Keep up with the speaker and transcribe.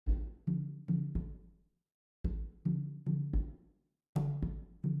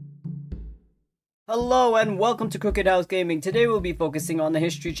Hello and welcome to Crooked House Gaming. Today we'll be focusing on the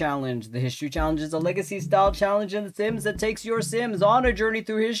History Challenge. The History Challenge is a legacy-style challenge in The Sims that takes your Sims on a journey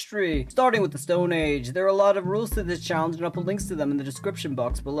through history. Starting with the Stone Age, there are a lot of rules to this challenge and I'll put links to them in the description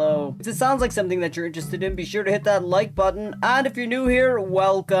box below. If it sounds like something that you're interested in, be sure to hit that like button. And if you're new here,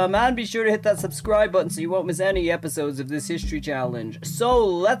 welcome. And be sure to hit that subscribe button so you won't miss any episodes of this History Challenge. So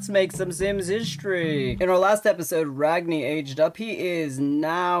let's make some Sims history. In our last episode, Ragni aged up. He is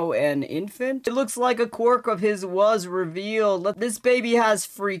now an infant. It looks like a quirk of his was revealed. This baby has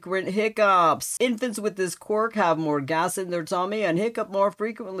frequent hiccups. Infants with this quirk have more gas in their tummy and hiccup more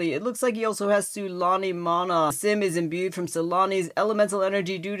frequently. It looks like he also has Sulani mana. The Sim is imbued from Sulani's elemental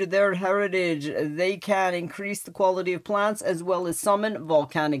energy due to their heritage. They can increase the quality of plants as well as summon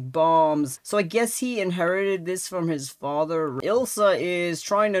volcanic bombs. So I guess he inherited this from his father. Ilse is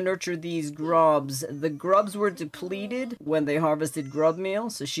trying to nurture these grubs. The grubs were depleted when they harvested grub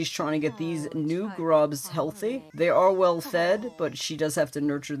meal, so she's trying to get these new grubs healthy. They are well fed, but she does have to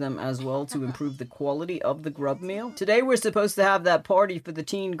nurture them as well to improve the quality of the grub meal. Today we're supposed to have that party for the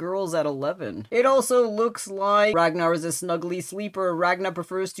teen girls at 11. It also looks like Ragnar is a snuggly sleeper. Ragnar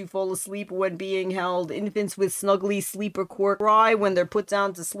prefers to fall asleep when being held. Infants with snuggly sleeper quirk cry when they're put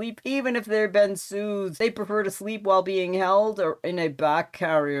down to sleep, even if they've been soothed. They prefer to sleep while being held or in a back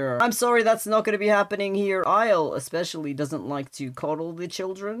carrier. I'm sorry, that's not going to be happening here. Isle especially doesn't like to coddle the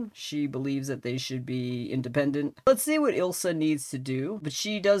children. She believes that they should be independent. Let's see what Ilse needs to do, but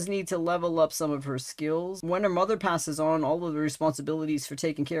she does need to level up some of her skills. When her mother passes on, all of the responsibilities for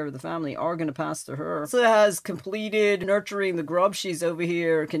taking care of the family are going to pass to her. Ilse has completed nurturing the grub. She's over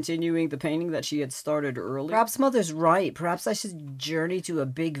here continuing the painting that she had started earlier. Perhaps mother's right. Perhaps I should journey to a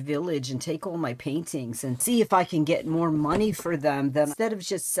big village and take all my paintings and see if I can get more money for them. Then instead of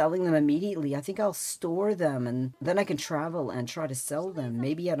just selling them immediately, I think I'll store them and then I can travel and try to sell them,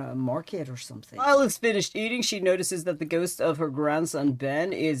 maybe at a market or something. While it's finished eating, she notices that the ghost of her grandson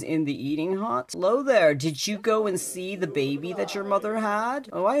Ben is in the eating hut. Hello there, did you go and see the baby that your mother had?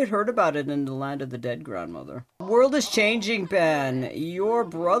 Oh, I had heard about it in the land of the dead, grandmother. The world is changing, Ben. Your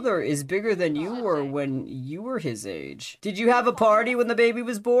brother is bigger than you were when you were his age. Did you have a party when the baby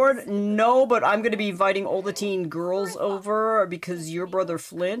was born? No, but I'm going to be inviting all the teen girls over because your brother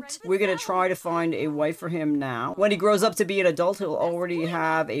Flint, we're going to try to find a wife for him now. When he grows up to be an adult, he'll already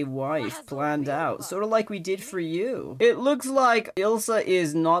have a wife planned out, sort of like we did for you. It looks like Ilse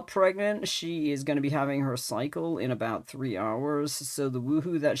is not pregnant. She is going to be having her cycle in about 3 hours, so the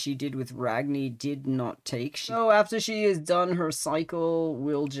woohoo that she did with Ragni did not take. So after she is done her cycle,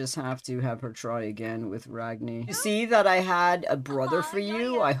 we'll just have to have her try again with Ragni. You see that I had a brother for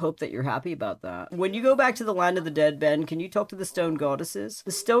you? I hope that you're happy about that. When you go back to the land of the dead, Ben, can you talk to the stone goddesses?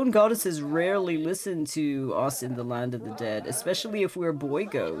 The stone goddesses rarely listen to us in the land of the dead, especially if we're boy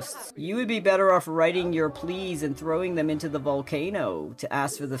ghosts. You would be better off writing your pleas and throwing them into the volcano to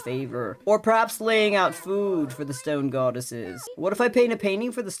ask for the favor. Or perhaps laying out food for the stone goddesses. What if I paint a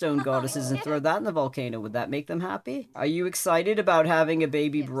painting for the stone goddesses and throw that in the volcano? Would that make them happy? Are you excited about having a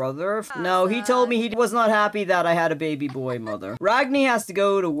baby brother? No, he told me he was not happy that I had a baby boy, mother. Ragni has to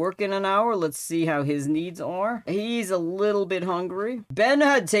go to work in an hour. Let's see how his needs are. He's a little bit hungry. Ben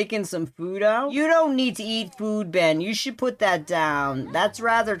had taken some food out. You don't need to eat food, Ben. You should put that down. That's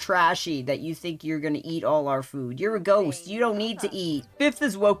rather trashy that you think you're gonna eat all our food. You're a ghost. You don't need to eat. Fifth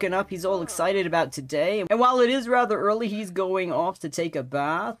has woken up. He's all excited about today. And while it is rather early, he's going off to take a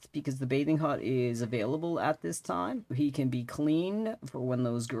bath because the bathing hut is available at this time. He can be clean for when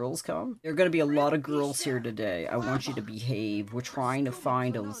those girls come. There are gonna be a lot of girls here today. I want you to behave. We're trying to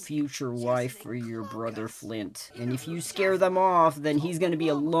find a future wife for your brother Flint. And if you scare them off, then he's gonna be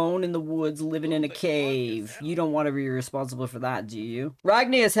alone in the woods living in a cave. You don't want to be responsible for that, do you?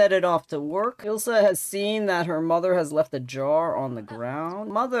 Ragni is headed off to work. Ilse has seen that her mother has left a jar on the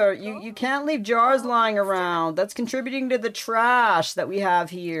ground. Mother, you can't leave jars lying around. That's contributing to the trash that we have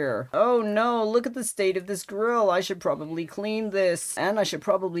here. Oh no, look at the state of this grill. I should probably clean this. And I should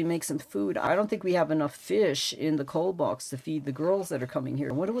probably make some food. I don't think we have enough fish in the coal box to feed the girls that are coming here.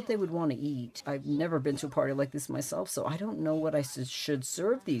 I wonder what they would want to eat. I've never been to a party like this myself, so I don't know what I should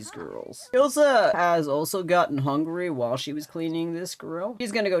serve these girls. Ilse has also gotten hungry while she was cleaning this grill.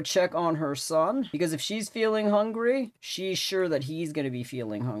 She's gonna go check on her son, because if she's feeling hungry, she's sure that he's gonna be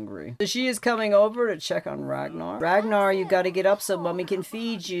feeling hungry. So she is coming over to check on Ragnar. Ragnar, you gotta get up so mommy can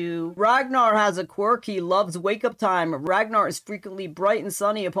feed you. Ragnar has a quirk. He love's wake-up time. Ragnar is frequently bright and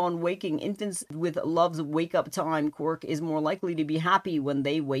sunny upon waking. Infants with love's wake-up time quirk is more likely to be happy when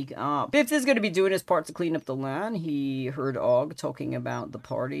they wake up. Fifth is going to be doing his part to clean up the land. He heard Og talking about the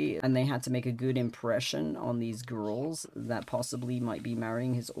party, and they had to make a good impression on these girls that possibly might be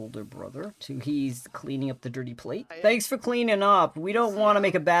marrying his older brother. So he's cleaning up the dirty plate. Thanks for cleaning up. We don't want to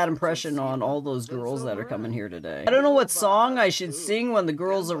make a bad impression on all those girls that are coming here today. I don't know what song I should sing when the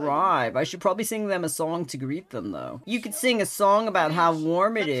girls arrive. I should probably sing them a song to greet them, though. You could sing a song about how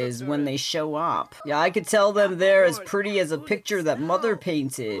warm it is when they show up. Yeah, I could tell them they're as pretty as a picture that Mother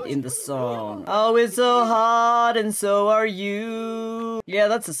painted in the song. Oh, it's so hot and so are you. Yeah,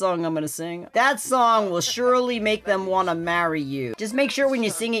 that's the song I'm gonna sing. That song will surely make them want to marry you. Just make sure when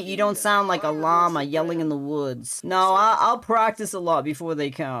you sing it, you don't sound like a llama yelling in the woods. No, I'll practice a lot before they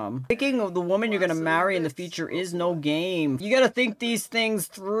come. Picking of the woman you're gonna marry in the future is no game. You gotta think these things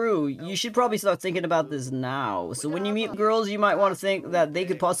through. You should probably start thinking about this now. So when you meet girls, you might want to think that they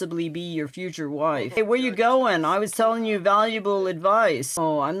could possibly be your future wife. Hey, where you going? I was telling you valuable advice.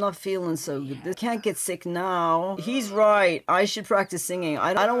 Oh, I'm not feeling so good. This can't get sick now. He's right. I should practice singing.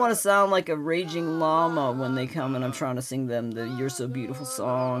 I don't want to sound like a raging llama when they come and I'm trying to sing them the You're So Beautiful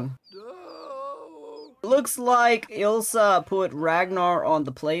song. Looks like Ilse put Ragnar on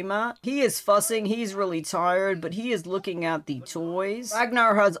the playmat. He is fussing, he's really tired, but he is looking at the toys.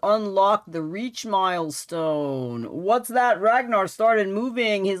 Ragnar has unlocked the reach milestone. What's that? Ragnar started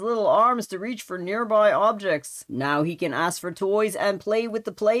moving his little arms to reach for nearby objects. Now he can ask for toys and play with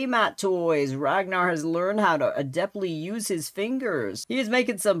the playmat toys. Ragnar has learned how to adeptly use his fingers. He is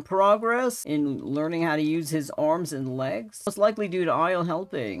making some progress in learning how to use his arms and legs. Most likely due to Isle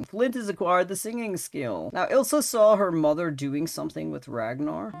helping. Flint has acquired the singing skill. Now, Ilse saw her mother doing something with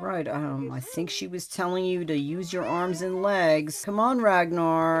Ragnar. Right, I think she was telling you to use your arms and legs. Come on,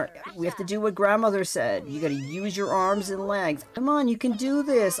 Ragnar. We have to do what grandmother said. You gotta use your arms and legs. Come on, you can do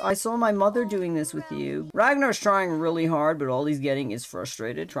this. I saw my mother doing this with you. Ragnar's trying really hard, but all he's getting is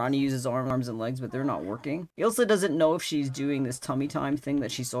frustrated, trying to use his arms and legs, but they're not working. Ilse doesn't know if she's doing this tummy time thing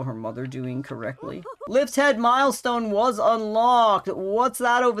that she saw her mother doing correctly. Lift head milestone was unlocked. What's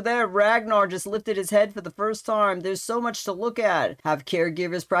that over there? Ragnar just lifted his head for the first time. There's so much to look at. Have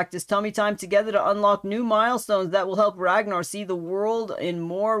caregivers practice tummy time together to unlock new milestones that will help Ragnar see the world in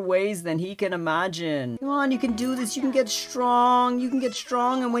more ways than he can imagine. Come on, you can do this. You can get strong. You can get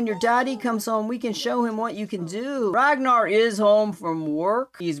strong, and when your daddy comes home, we can show him what you can do. Ragnar is home from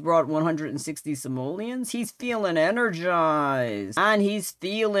work. He's brought 160 simoleons. He's feeling energized, and he's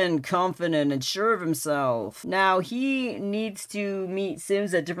feeling confident and sure of himself. Now, he needs to meet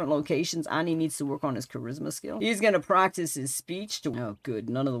Sims at different locations, and he needs to work on his charisma skill. He's gonna practice his speech to— oh good,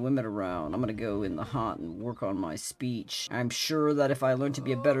 none of the women around. I'm gonna go in the hut and work on my speech. I'm sure that if I learn to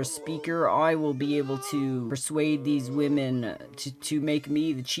be a better speaker, I will be able to persuade these women to make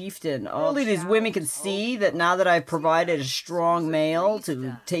me the chieftain. Only these women can see that now that I've provided a strong male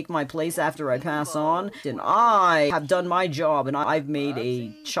to take my place after I pass on, then I have done my job and I've made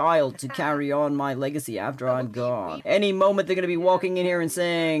a child to carry on my legacy after I'm gone. Any moment they're gonna be walking in here and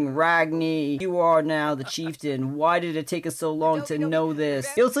saying, Ragni, you are now the chieftain. Why did it take us so long to know this?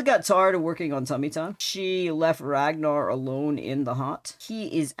 Ilse got tired of working on tummy time. She left Ragnar alone in the hut.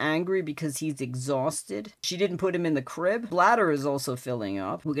 He is angry because he's exhausted. She didn't put him in the crib. Bladder is also filling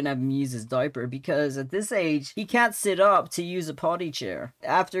up. We're gonna have him use his diaper because at this age, he can't sit up to use a potty chair.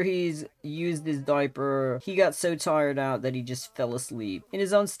 After he's used his diaper, he got so tired out that he just fell asleep in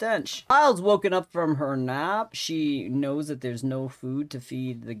his own stench. Isle's woken up from her nap. She knows that there's no food to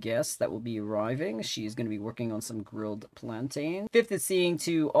feed the guests that will be arriving. She's going to be working on some grilled plantain. Fifth is seeing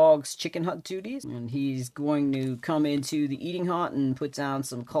to Og's chicken hut duties, and he's going to come into the eating hut and put down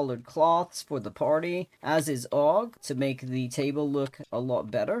some colored cloths for the party, as is Og, to make the table look a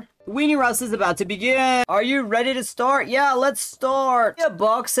lot better. The weenie roast is about to begin. Are you ready to start? Yeah, let's start. Yeah,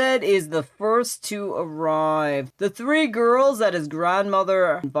 Boxhead is the first to arrive. The three girls that his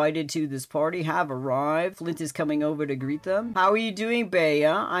grandmother invited to this party have arrived. Flint is coming over to greet them. How are you doing, Bea?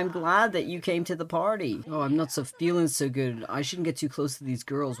 I'm glad that you came to the party. Oh, I'm not feeling so good. I shouldn't get too close to these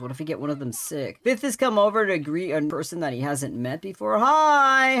girls. What if I get one of them sick? Fifth has come over to greet a person that he hasn't met before.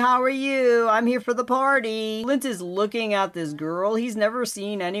 Hi, how are you? I'm here for the party. Flint is looking at this girl. He's never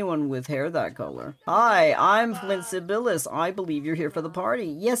seen anyone with hair that color. Hi, I'm Flint Sibyllus. I believe you're here for the party.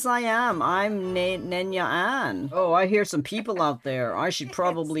 Yes, I am. I'm Nenya Ann. Oh, I hear some people out there. I should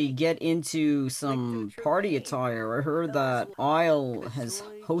probably get into some party attire. I heard that Isle has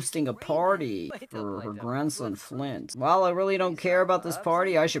hosting a party for her grandson Flint. Well, I really don't care about this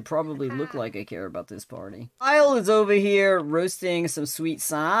party. I should probably look like I care about this party. Kyle is over here roasting some sweet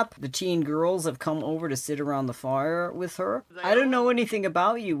sap. The teen girls have come over to sit around the fire with her. I don't know anything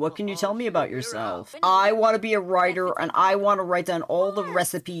about you. What can you tell me about yourself? I want to be a writer, and I want to write down all the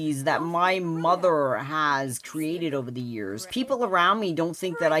recipes that my mother has created over the years. People around me don't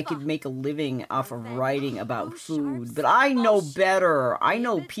think that I could make a living off of writing about food, but I know better. I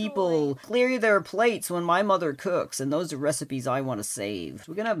know people clear their plates when my mother cooks, and those are recipes I want to save.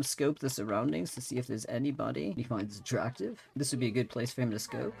 We're gonna have him scope the surroundings to see if there's anybody he finds attractive. This would be a good place for him to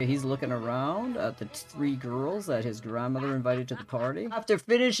scope. He's looking around at the three girls that his grandmother invited to the party. After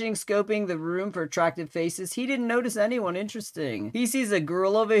finishing scoping the room for attractive faces, he didn't notice anyone interesting. He sees a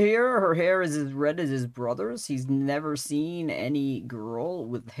girl over here. Her hair is as red as his brother's. He's never seen any girl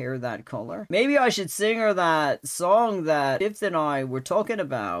with hair that color. Maybe I should sing her that song that Fifth and I were talking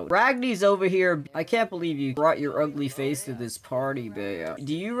about. Ragni's over here. I can't believe you brought your ugly face to this party, Bea.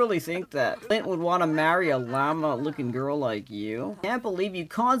 Do you really think that Flint would want to marry a llama looking girl like you? Can't believe you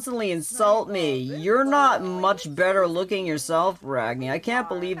constantly insult me. You're not much better looking yourself, Ragni. I can't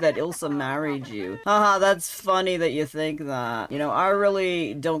believe that Ilse married you. Haha, that's funny that you think that. You know, I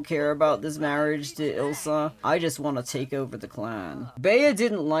really don't care about this marriage to Ilse. I just want to take over the clan. Bea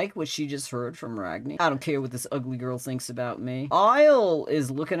didn't like what she just heard from Ragni. I don't care what this ugly girl thinks about me. Isle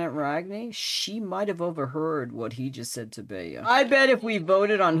is looking at Ragni. She might have overheard what he just said to Bea. I bet if we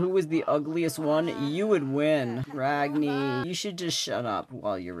voted on who was the ugliest one, you would win. Ragni, you should just shut up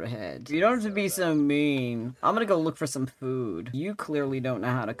while you're ahead. You don't have to be so mean. I'm gonna go look for some food. You clearly don't know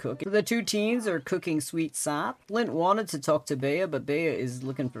how to cook. The two teens are cooking sweet sap. Flint wanted to talk to Bea, but Bea is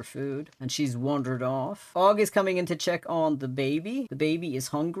looking for food, and she's wandered off. Og is coming in to check on the baby. The baby is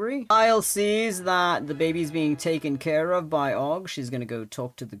hungry. Isle sees that the baby's being taken care of by Og. She's gonna go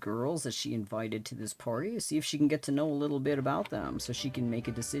talk to the girls that she invited to this party, see if she can get to know a little bit about them, so she can make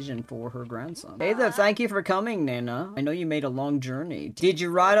a decision for her grandson. Hey there, thank you for coming, Nana. I know you made a long journey. Did you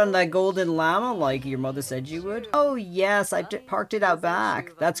ride on that golden llama like your mother said you would? Oh yes, I parked it out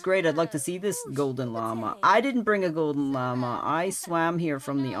back. That's great, I'd like to see this golden llama. I didn't bring a golden llama. I swam here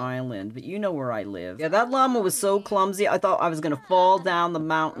from the island, but you know where I live. Yeah, that llama was so clumsy, I thought I was gonna fall down the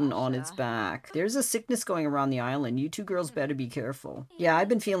mountain on its back. There's a sickness going around the island. You two girls better be careful. Yeah, I've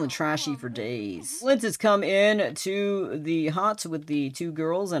been feeling trashy for days. Flint has come in to the hut with the two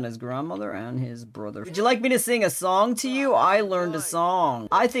girls and his grandmother and his brother. Would you like me to sing a song to you? I learned a song.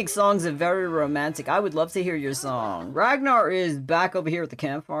 I think songs are very romantic. I would love to hear your song. Ragnar is back over here at the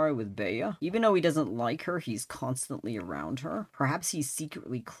campfire with Bea. Even though he doesn't like her, he's constantly around her. Perhaps he's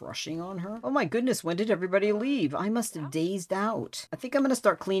secretly crushing on her. Oh my goodness, when did everybody leave? I must have dazed out. I think I'm gonna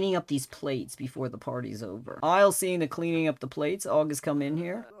start cleaning up these plates before the party's over. I'll seeing the cleaning up the plates. August come in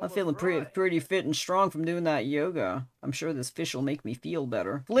here. I'm feeling pretty fit and strong from doing that yoga. I'm sure this fish will make me feel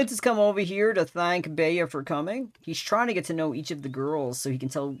better. Flint has come over here to thank Bea for coming. He's trying to get to know each of the girls so he can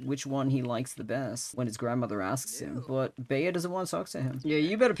tell which one he likes the best when his grandmother asks him. But Bea doesn't want to talk to him. Yeah,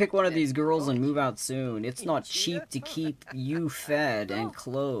 you better pick one of these girls and move out soon. It's not cheap to keep you fed and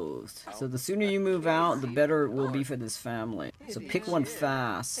clothed. So the sooner you move out, the better it will be for this family. So pick one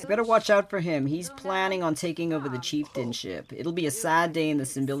fast. You better watch out for him. He's planning on taking over the chieftainship. It'll be a sad day in the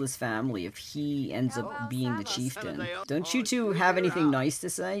Symbilis family if he ends up being the chieftain. Don't you two have anything nice to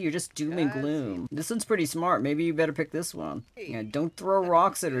say? You're just doom and gloom. This one's pretty smart. Maybe you better pick this one. Yeah, don't throw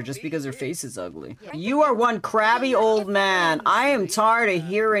rocks at her just because her face is ugly. You are one crabby old man. I am tired of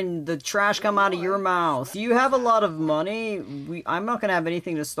hearing the trash come out of your mouth. Do you have a lot of money? I'm not gonna have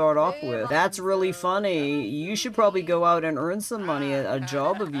anything to start off with. That's really funny. You should probably go out and earn some money at a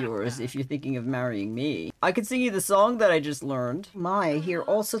job of yours if you're thinking of marrying me. I could sing you the song that I just learned. My, I hear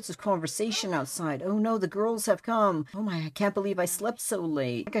all sorts of conversation outside. Oh no, the girls have come. Oh my, I can't believe I slept so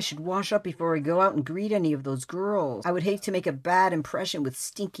late. I think I should wash up before I go out and greet any of those girls. I would hate to make a bad impression with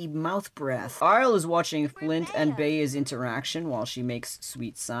stinky mouth breath. Arl is watching Flint and Bea's interaction while she makes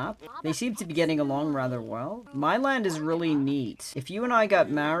sweet sap. They seem to be getting along rather well. My land is really neat. If you and I got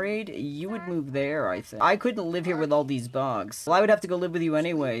married, you would move there, I think. I couldn't live here with all these bugs. Well, I would have to go live with you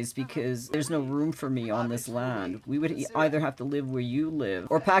anyways because there's no room for me on this land. We would either have to live where you live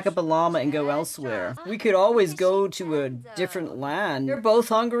or pack up a llama and go elsewhere. We could always go to a different land. They're both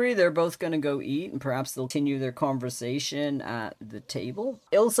hungry. They're both gonna go eat, and perhaps they'll continue their conversation at the table.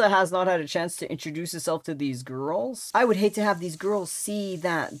 Ilse has not had a chance to introduce herself to these girls. I would hate to have these girls see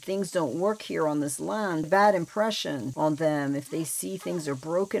that things don't work here on this land. Bad impression on them if they see things are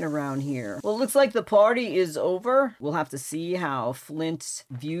broken around here. Well, it looks like the party is over. We'll have to see how Flint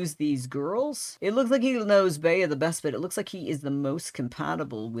views these girls. It looks like he knows Bea the best, but it looks like he is the most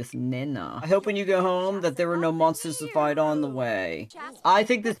compatible with Nina. I hope when you go home that there were no monsters to fight on the way. I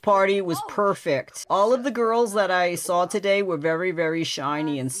think this party was perfect. All of the girls that I saw today were very, very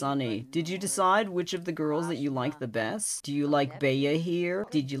shiny and sunny. Did you decide which of the girls that you like the best? Do you like Bea here?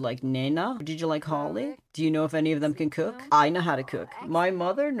 Did you like Nina? Or did you like Holly? Do you know if any of them can cook? I know how to cook. My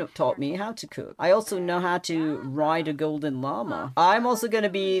mother taught me how to cook. I also know how to ride a golden llama. I'm also going to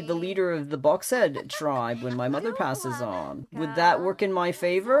be the leader of the Boxhead tribe when my mother passes on. Would that work in my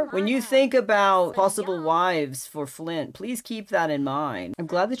favor? When you think about possible wives for Flint, please keep that in mind. I'm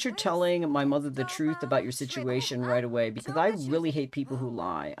glad that you're telling my mother the truth about your situation right away, because I really hate people who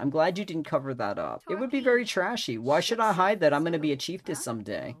lie. I'm glad you didn't cover that up. It would be very trashy. Why should I hide that I'm going to be a chiefess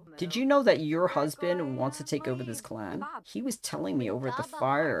someday? Did you know that your husband wants to take over this clan? He was telling me over at the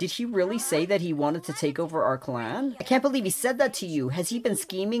fire. Did he really say that he wanted to take over our clan? I can't believe he said that to you. Has he been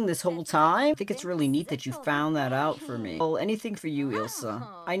scheming this whole time? I think it's really neat that you found that out for me. Well, anything for you, Ilse.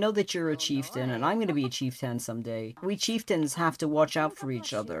 I know that you're a chieftain, and I'm going to be a chieftain someday. We chieftains have to watch out for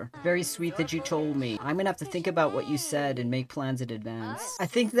each other. Very sweet that you told me. I'm going to have to think about what you said and make plans in advance. I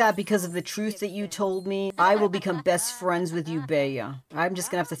think that because of the truth that you told me, I will become best friends with you, Bea. I'm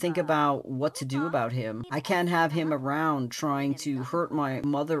just going to have to think about what to do about him. I can't have him around trying to hurt my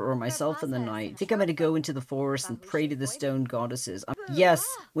mother or myself in the night. I think I'm going to go into the forest and pray to the stone goddesses. Yes,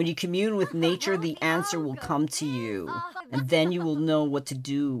 when you commune with nature, the answer will come to you. And then you will know what to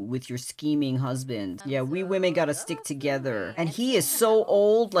do with your scheming husband. Yeah, we women gotta stick together. And he is so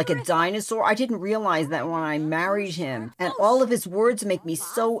old, like a dinosaur. I didn't realize that when I married him. And all of his words make me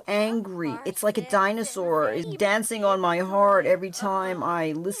so angry. It's like a dinosaur is dancing on my heart every time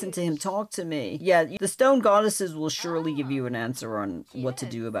I listen to him talk to me. Yeah, the stone goddesses will surely give you an answer on what to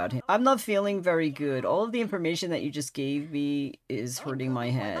do about him. I'm not feeling very good. All of the information that you just gave me is hurting my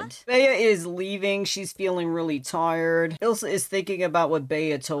head. Bea is leaving. She's feeling really tired. Ilse is thinking about what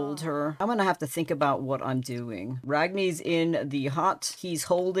Bea told her. I'm gonna have to think about what I'm doing. Ragni's in the hut. He's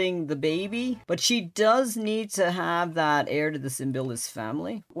holding the baby, but she does need to have that heir to the Symbilis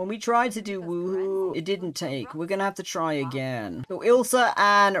family. When we tried to do woohoo, it didn't take. We're gonna have to try again. So Ilse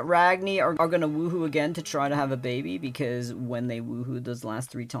and Ragni are gonna woohoo again to try to have a baby, because when they woohooed those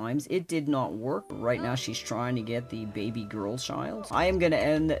last 3 times, it did not work. Right now she's trying to get the baby girl child. I am gonna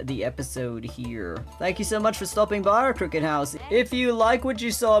end the episode here. Thank you so much for stopping by our Crooked House. If you like what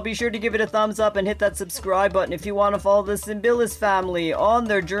you saw, be sure to give it a thumbs up and hit that subscribe button if you want to follow the Symbilis family on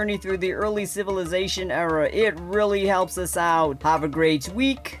their journey through the early civilization era. It really helps us out. Have a great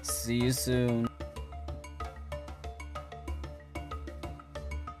week. See you soon.